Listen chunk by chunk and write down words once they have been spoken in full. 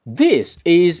This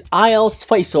is IELTS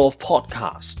Face Off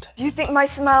podcast. Do you think my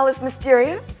smile is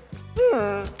mysterious?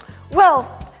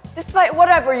 Well, despite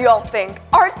whatever you all think,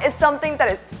 art is something that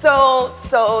is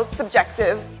so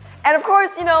subjective. And of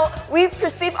course, we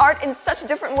perceive art in such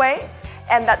different ways,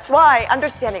 and that's why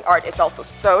understanding art is also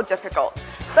so difficult.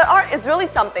 But art is really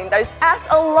something that is asked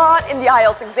a lot in the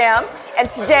IELTS exam,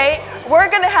 and today we're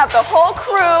gonna have the whole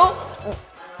crew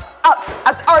up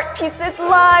as art pieces,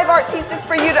 live art pieces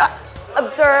for you to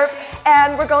observe,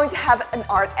 and we're going to have an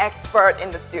art expert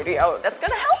in the studio that's going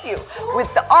to help you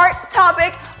with the art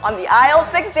topic on the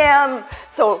IELTS exam.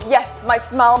 So yes, my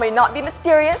smile may not be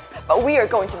mysterious, but we are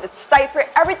going to decipher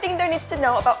everything there needs to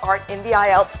know about art in the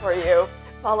IELTS for you.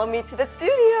 Follow me to the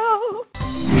studio.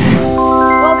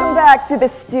 Welcome back to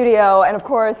the studio, and of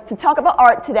course, to talk about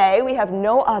art today, we have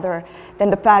no other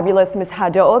than the fabulous Ms.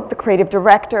 Hado, the creative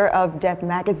director of Dep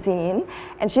Magazine,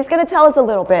 and she's going to tell us a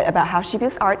little bit about how she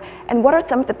views art and what are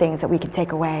some of the things that we can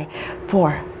take away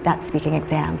for that speaking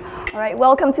exam. All right,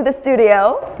 welcome to the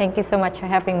studio. Thank you so much for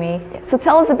having me. So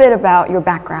tell us a bit about your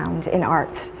background in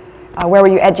art. Where were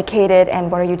you educated,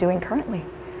 and what are you doing currently?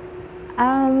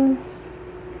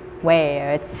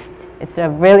 It's a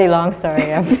really long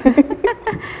story.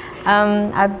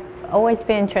 I've always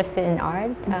been interested in art.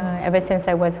 Ever since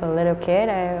I was a little kid,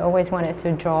 I always wanted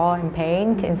to draw and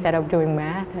paint instead of doing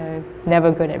math. I'm never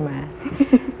good at math.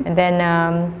 And then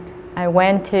I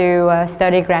went to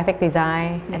study graphic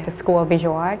design at the School of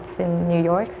Visual Arts in New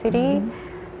York City.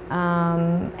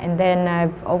 And then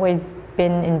I've always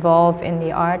been involved in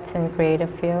the arts and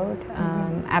creative field.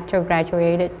 After I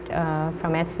graduated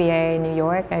from SVA in New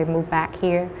York, I moved back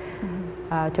here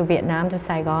to Vietnam, to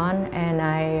Saigon, and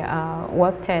I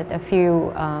worked at a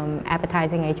few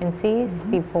advertising agencies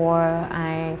before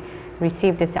I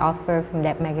received this offer from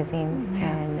Dep Magazine.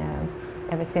 And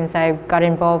ever since I got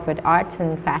involved with arts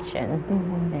and fashion.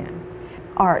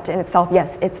 Art in itself, yes,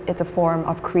 it's a form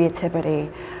of creativity.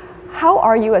 How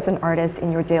are you as an artist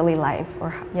in your daily life? Or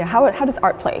how does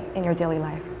art play in your daily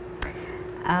life?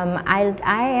 I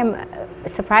am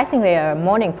surprisingly a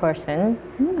morning person.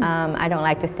 I don't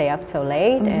like to stay up so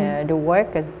late. Do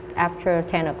work, because after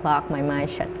 10 o'clock my mind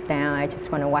shuts down. I just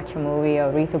want to watch a movie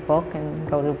or read a book and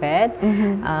go to bed.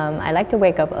 I like to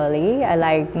wake up early. I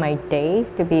like my days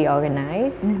to be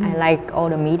organized. I like all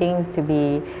the meetings to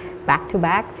be back to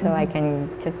back, so I can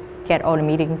just get all the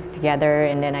meetings together,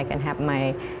 and then I can have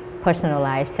my personal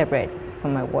life separate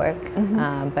from my work.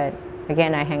 But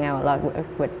again, I hang out a lot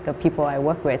with the people I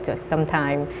work with, so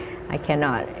sometimes I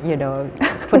cannot,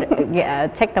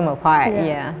 take them apart.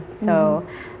 So,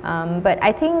 but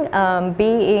I think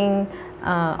being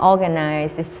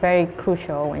organized is very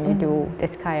crucial when you do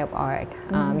this kind of art.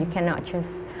 You cannot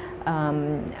just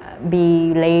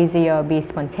be lazy or be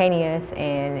spontaneous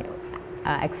and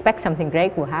expect something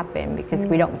great will happen, because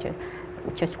we don't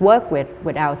just work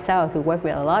with ourselves. We work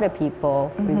with a lot of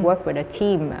people. We work with a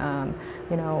team.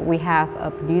 We have a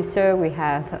producer, we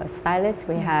have a stylist,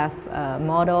 we have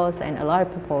models, and a lot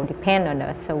of people depend on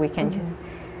us. So we can't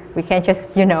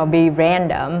just be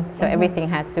random. So everything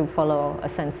has to follow a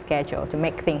certain schedule to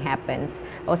make things happen.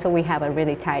 Also, we have a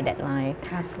really tight deadline.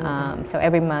 Absolutely. So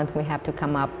every month we have to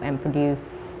come up and produce,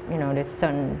 this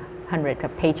certain hundreds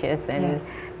of pages, and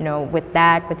with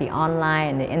that, with the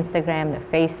online and the Instagram,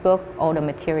 the Facebook, all the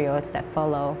materials that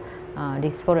follow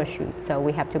these photo shoots. So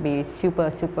we have to be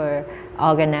super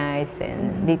organized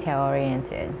and detail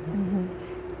oriented.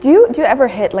 Do you ever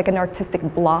hit like an artistic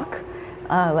block?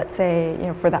 Let's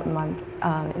say for that month,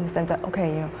 in the sense that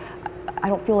I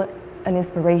don't feel an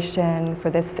inspiration for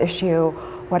this issue.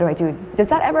 What do I do? Does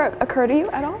that ever occur to you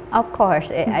at all? Of course,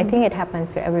 I think it happens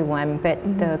to everyone. But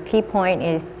the key point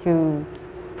is to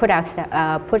put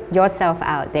yourself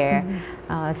out there.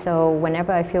 So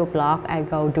whenever I feel blocked, I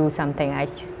go do something. I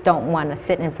just don't want to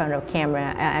sit in front of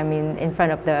camera. In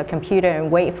front of the computer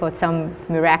and wait for some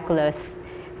miraculous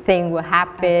thing will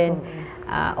happen.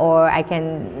 Or I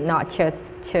can not just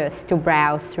to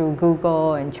browse through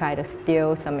Google and try to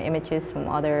steal some images from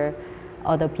other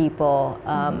people.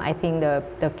 I think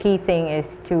the key thing is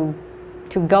to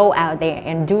go out there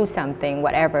and do something,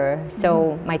 whatever.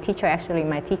 So my teacher,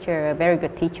 a very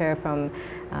good teacher from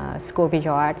School of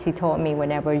Visual Arts, he told me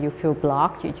whenever you feel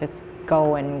blocked, you just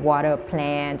go and water a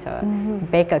plant or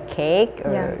bake a cake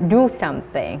or do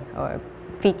something, or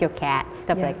feed your cat,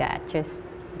 stuff like that. Just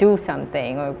do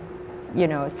something, or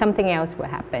something else will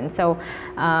happen. So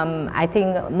I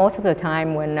think most of the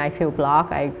time when I feel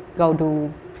blocked, I go do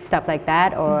stuff like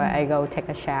that, or I go take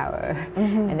a shower,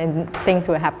 and then things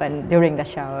will happen during the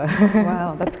shower.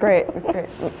 Wow, that's great. That's great.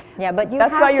 Yeah, but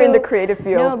that's why you're in the creative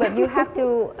field. No, but you have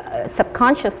to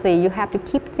subconsciously you have to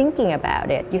keep thinking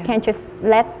about it. You can't just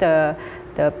let the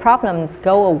problems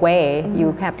go away.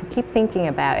 You have to keep thinking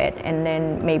about it, and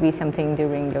then maybe something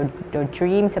during your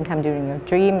dream, sometime during your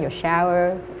dream, your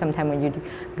shower, sometime when you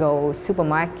go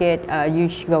supermarket, you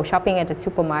go shopping at the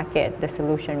supermarket, the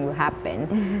solution will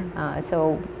happen.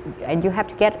 And you have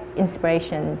to get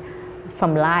inspiration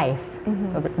from life,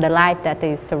 the life that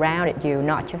is surrounded you,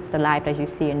 not just the life that you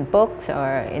see in books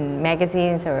or in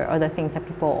magazines or other things that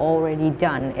people already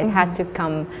done. It has to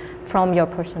come from your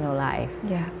personal life.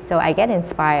 Yeah. So I get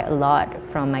inspired a lot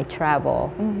from my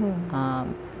travel.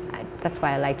 That's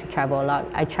why I like to travel a lot.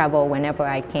 I travel whenever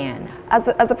I can.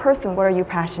 As a person, what are you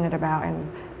passionate about, and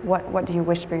what do you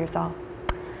wish for yourself?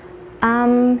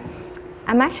 I'm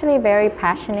actually very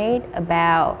passionate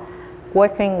about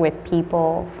working with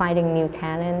people, finding new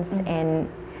talents, and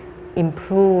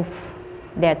improve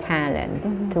their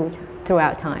talent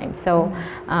throughout time. So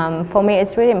for me,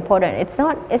 it's really important.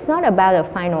 It's not about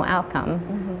a final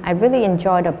outcome. I really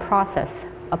enjoy the process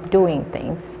of doing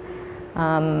things.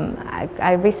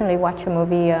 I recently watched a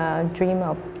movie, Dream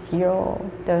of Zero,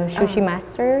 the sushi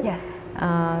master. Yes.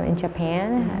 In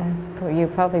Japan.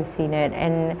 You've probably seen it,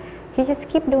 and he just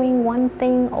keep doing one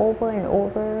thing over and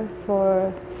over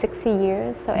for 60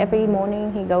 years. So every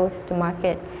morning he goes to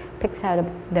market, picks out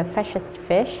the freshest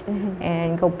fish,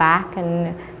 and go back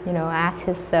and ask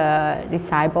his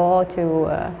disciple to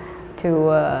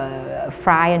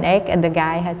fry an egg, and the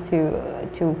guy has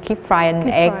to keep frying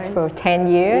eggs for 10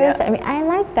 years. Yeah. I mean, I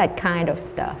like that kind of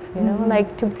stuff.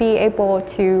 Like to be able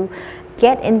to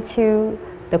get into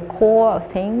the core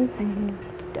of things,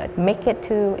 make it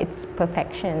to its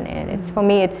perfection, and it's for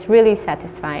me it's really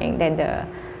satisfying than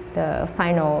the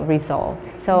final result.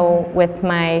 So with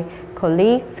my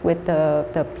colleagues, with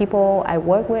the people I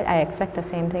work with, I expect the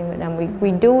same thing with them.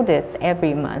 We do this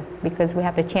every month because we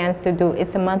have the chance to do.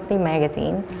 It's a monthly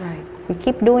magazine. Right. We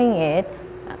keep doing it.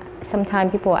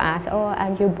 Sometimes people ask, "Oh,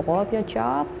 are you bored of your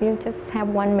job? You just have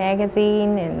one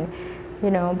magazine and."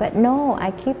 But no,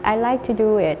 I like to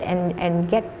do it and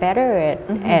get better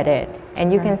at it.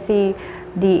 And you can see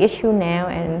the issue now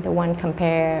and the one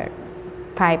compared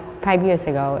five years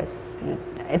ago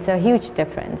it's a huge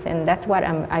difference, and that's what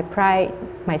I pride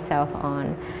myself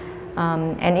on.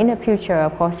 And in the future,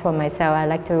 of course, for myself, I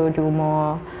like to do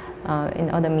more in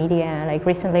other media. Like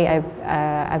recently,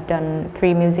 I've done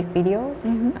 3 music videos,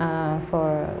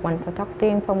 for one for Tóc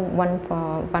Tiên, one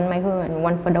for Văn Mai Hương, and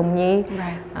one for Đông Nhi.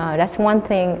 Right. That's one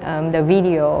thing, the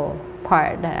video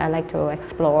part that I like to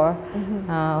explore.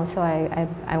 So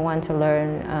I want to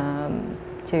learn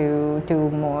to do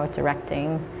more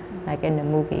directing, like in the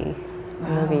movie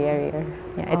area.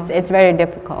 Yeah, it's very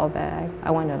difficult, but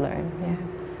I want to learn. Yeah.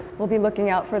 We'll be looking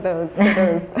out for those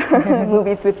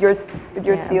movies with your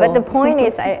seal. But the point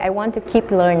is, I want to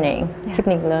keep learning,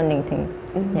 keeping learning things.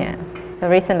 Yeah. So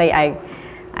recently,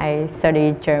 I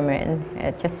studied German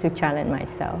just to challenge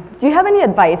myself. Do you have any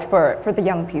advice for the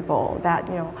young people that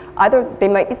either they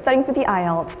might be studying for the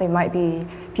IELTS, they might be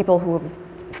people who have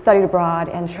studied abroad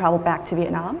and traveled back to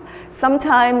Vietnam?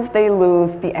 Sometimes they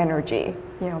lose the energy,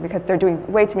 because they're doing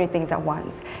way too many things at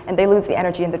once, and they lose the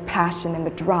energy and the passion and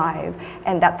the drive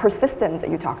and that persistence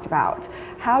that you talked about.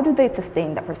 How do they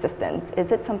sustain that persistence?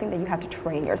 Is it something that you have to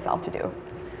train yourself to do?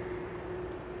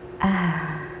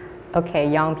 Okay,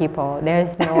 young people,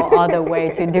 there's no other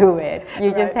way to do it.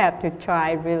 You just have to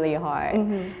try really hard.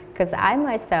 Because I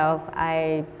myself,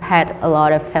 I had a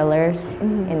lot of failures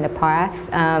in the past.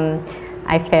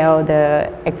 I failed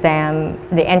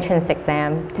the entrance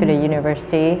exam to the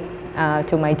university,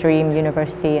 to my dream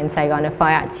university in Saigon, the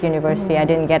Fine Arts University. I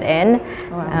didn't get in.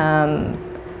 Wow.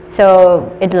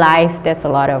 So in life, there's a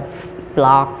lot of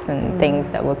blocks and things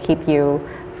that will keep you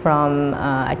from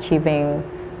achieving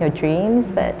your dreams,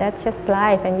 but that's just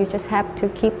life, and you just have to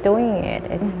keep doing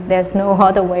it. There's no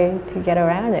other way to get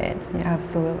around it.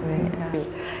 Absolutely.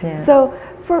 Yeah. So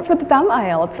for the Dam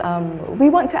IELTS, we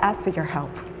want to ask for your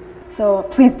help. So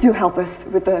please do help us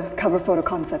with the cover photo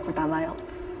concept for Dam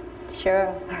IELTS.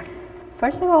 Sure.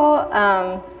 First of all,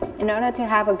 in order to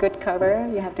have a good cover,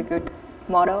 you have a good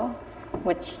model,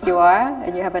 which you are,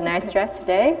 and you have a nice dress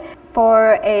today.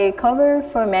 For a cover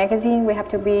for a magazine, we have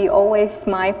to be always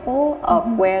mindful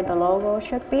of where the logo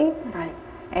should be. Right.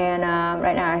 And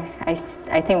right now,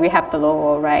 I think we have the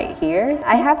logo right here.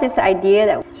 I have this idea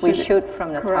that we shoot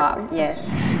from the top. Yes.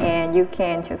 And you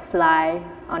can just lie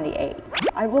on the 8.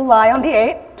 I will lie on the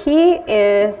 8. Key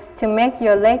is to make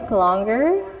your leg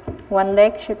longer. One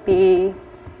leg should be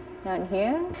down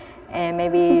here, and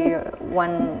maybe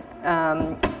one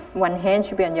hand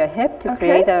should be on your hip to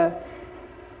create an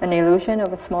illusion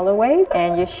of a smaller waist,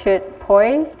 and you should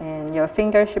poise and your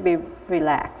fingers should be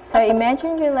relaxed. So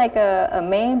imagine you're like a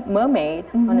mermaid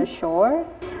on the shore.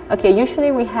 Okay,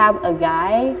 usually we have a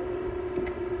guy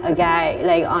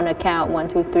like on a count 1,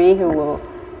 2, 3 who will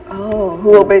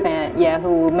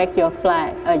make your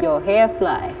hair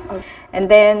fly. Okay. And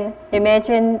then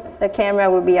imagine the camera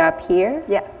will be up here.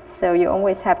 Yeah. So you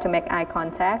always have to make eye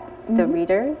contact with the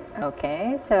reader.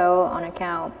 Okay, so on a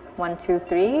count 1, 2,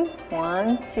 3.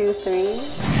 1, 2, 3.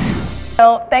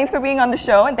 So thanks for being on the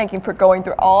show, and thank you for going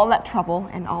through all that trouble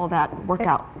and all that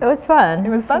workout. It was fun. It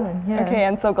was fun? Yeah. Okay,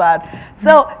 I'm so glad.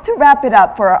 So to wrap it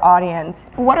up for our audience,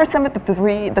 what are some of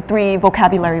the three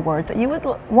vocabulary words that you would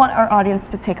want our audience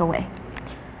to take away?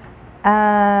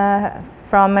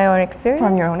 From my own experience?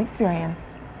 From your own experience.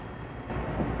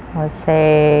 I would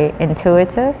say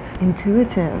intuitive.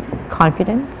 Intuitive.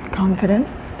 Confidence. Confidence.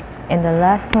 And the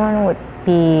last one would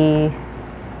be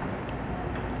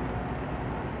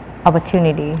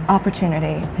opportunity.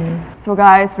 Opportunity. So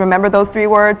guys, remember those 3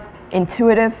 words: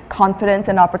 intuitive, confidence,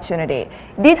 and opportunity.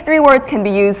 These 3 words can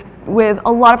be used with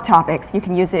a lot of topics. You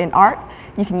can use it in art,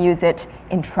 you can use it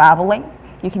in traveling,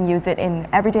 you can use it in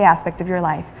everyday aspects of your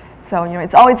life. So,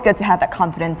 it's always good to have that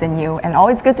confidence in you, and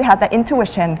always good to have that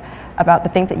intuition about the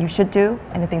things that you should do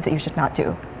and the things that you should not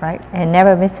do, right? And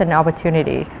never miss an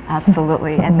opportunity.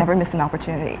 Absolutely, and never miss an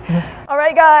opportunity. All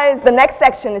right, guys, the next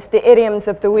section is the Idioms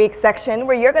of the Week section,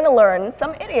 where you're going to learn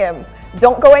some idioms.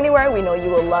 Don't go anywhere, we know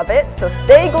you will love it, so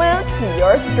stay glued to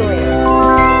your screen.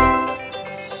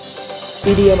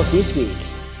 Idiom of this week.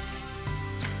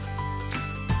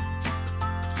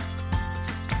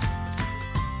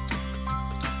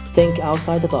 Think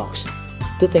outside the box.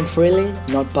 To think freely,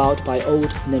 not bound by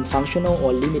old, non-functional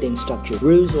or limiting structure,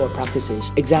 rules or practices.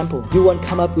 Example, you won't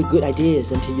come up with good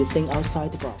ideas until you think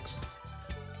outside the box.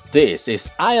 This is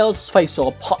IELTS Face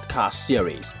Off podcast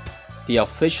series, the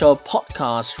official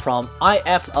podcast from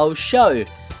IFO Show,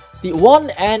 the one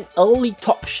and only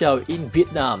talk show in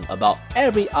Vietnam about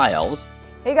every IELTS.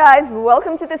 Hey guys,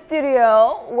 welcome to the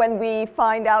studio. When we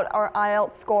find out our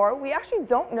IELTS score, we actually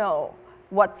don't know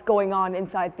what's going on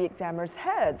inside the examiners'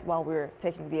 heads while we're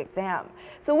taking the exam.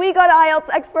 So we got an IELTS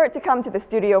expert to come to the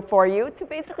studio for you to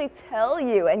basically tell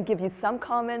you and give you some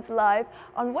comments live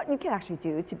on what you can actually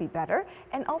do to be better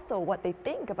and also what they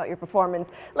think about your performance.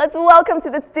 Let's welcome to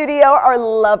the studio our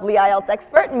lovely IELTS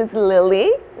expert, Ms.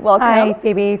 Lily. Welcome. Hi,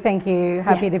 Phoebe. Thank you.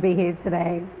 Happy to be here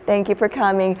today. Thank you for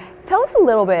coming. Tell us a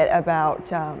little bit about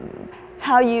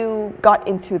how you got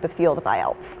into the field of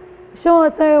IELTS.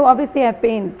 Sure. So obviously I've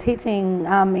been teaching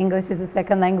English as a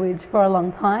second language for a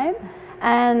long time,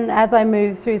 and as I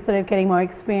moved through sort of getting more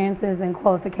experiences and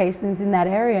qualifications in that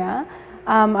area,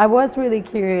 I was really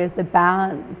curious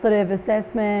about sort of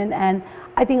assessment, and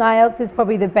I think IELTS is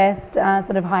probably the best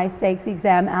sort of high stakes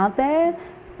exam out there.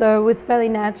 So it was fairly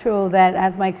natural that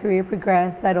as my career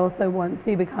progressed, I'd also want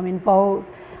to become involved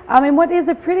in what is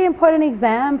a pretty important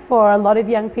exam for a lot of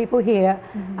young people here.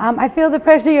 I feel the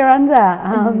pressure you're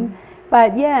under.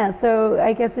 But yeah, so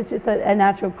I guess it's just a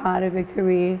natural part of a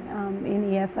career in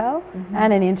EFL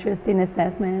and an interest in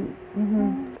assessment.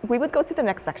 We would go to the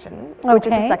next section, which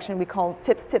is a section we call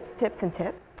tips, and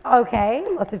tips. Okay,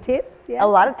 lots of tips. Yeah. A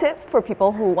lot of tips for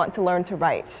people who want to learn to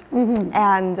write.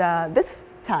 And this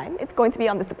time, it's going to be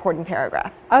on the supporting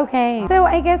paragraph. Okay, so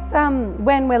I guess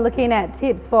when we're looking at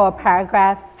tips for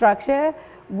paragraph structure,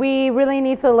 we really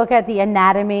need to look at the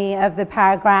anatomy of the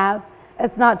paragraph.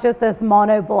 It's not just this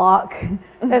mono block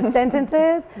of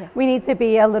sentences. Yes. We need to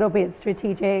be a little bit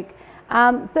strategic.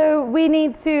 So we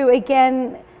need to,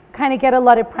 again, kind of get a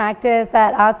lot of practice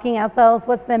at asking ourselves,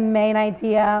 what's the main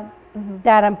idea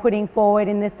that I'm putting forward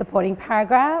in this supporting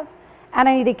paragraph? And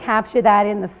I need to capture that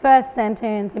in the first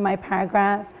sentence in my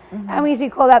paragraph. And we usually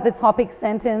call that the topic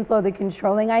sentence or the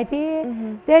controlling idea.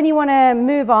 Then you want to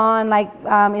move on, like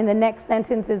in the next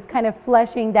sentence is kind of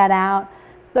fleshing that out.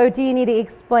 So do you need to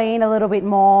explain a little bit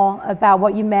more about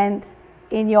what you meant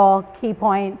in your key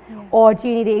point? Or do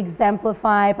you need to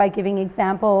exemplify by giving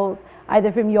examples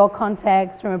either from your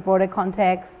context, from a broader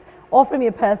context, or from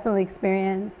your personal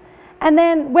experience? And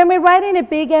then when we're writing a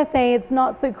big essay, it's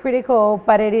not so critical,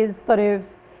 but it is sort of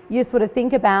useful to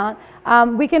think about.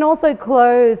 We can also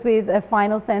close with a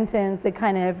final sentence that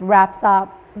kind of wraps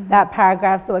up that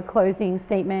paragraph, so a closing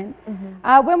statement.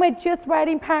 When we're just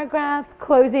writing paragraphs,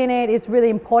 closing it is really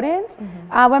important.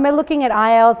 When we're looking at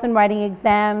IELTS and writing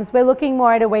exams, we're looking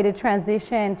more at a way to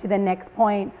transition to the next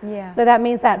point. So that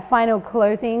means that final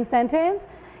closing sentence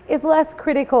is less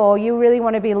critical. You really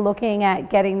want to be looking at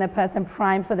getting the person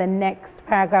primed for the next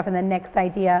paragraph and the next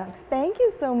idea. Thank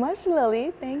you so much,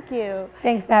 Lily. Thank you.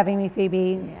 Thanks for having me,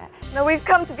 Phoebe. Yeah. Now we've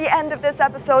come to the end of this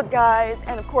episode, guys.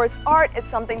 And of course, art is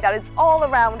something that is all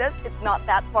around us. It's not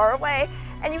that far away.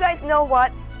 And you guys know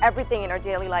what? Everything in our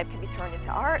daily life can be turned into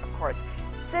art, of course.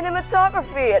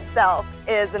 Cinematography itself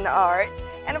is an art.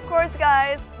 And of course,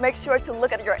 guys, make sure to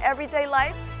look at your everyday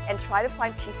life and try to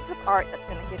find pieces of art that's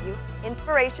going to give you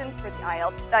inspiration for the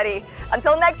IELTS study.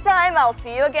 Until next time, I'll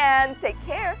see you again. Take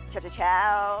care. Ciao, ciao,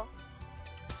 ciao.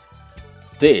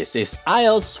 This is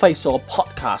IELTS Facial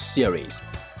Podcast Series,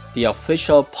 the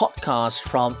official podcast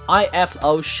from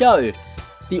IFO Show,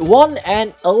 the one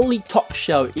and only talk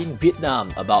show in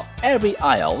Vietnam about every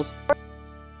IELTS